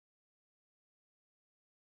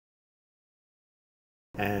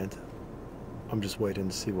and I'm just waiting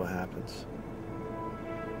to see what happens.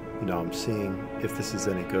 You know, I'm seeing if this is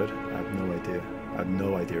any good. I have no idea. I have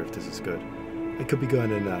no idea if this is good. It could be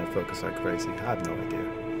going in and out of focus like crazy. I have no idea.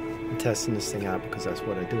 I'm testing this thing out because that's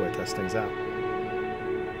what I do. I test things out.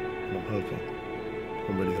 And I'm hoping.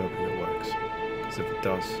 I'm really hoping it works. Because if it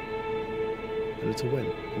does, then it's a win.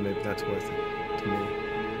 And maybe that's worth it. To me.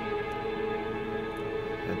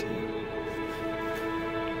 And to you.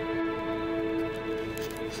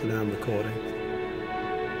 So now I'm recording.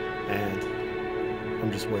 And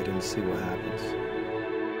I'm just waiting to see what happens.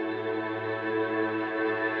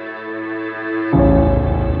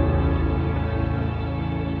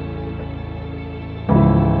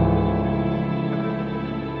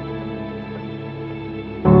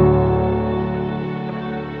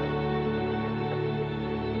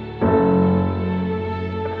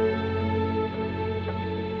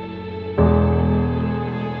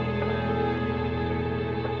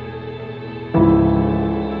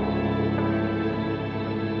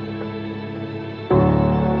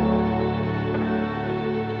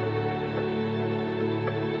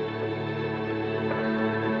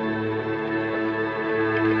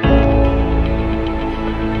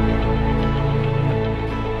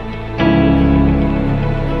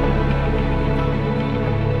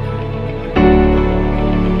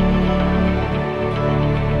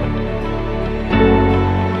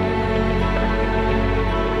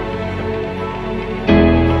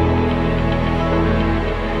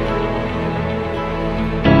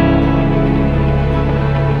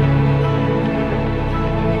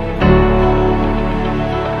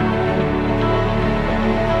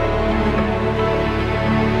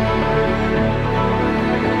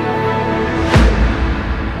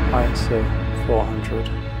 ISO 400,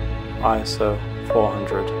 ISO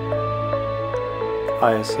 400,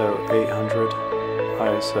 ISO 800,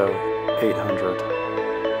 ISO 800,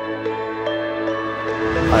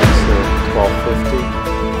 ISO 1250,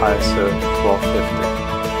 ISO 1250,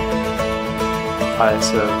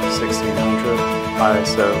 ISO 1600,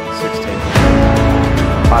 ISO 1600,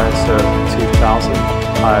 ISO 2000,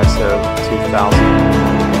 ISO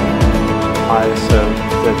 2000, ISO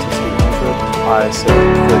 3200, ISO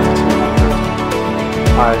 3200,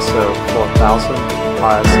 ISO 4000,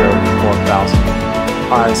 ISO 4000,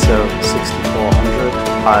 ISO 6400,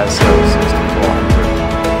 ISO 6400,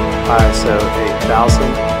 ISO 8000,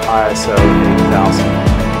 ISO 8000,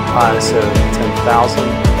 ISO 10,000,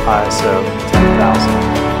 ISO 10,000,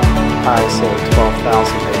 ISO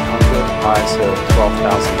 12,800, ISO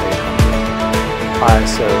 12,800,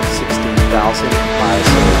 ISO 16,000,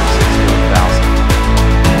 ISO 16,000.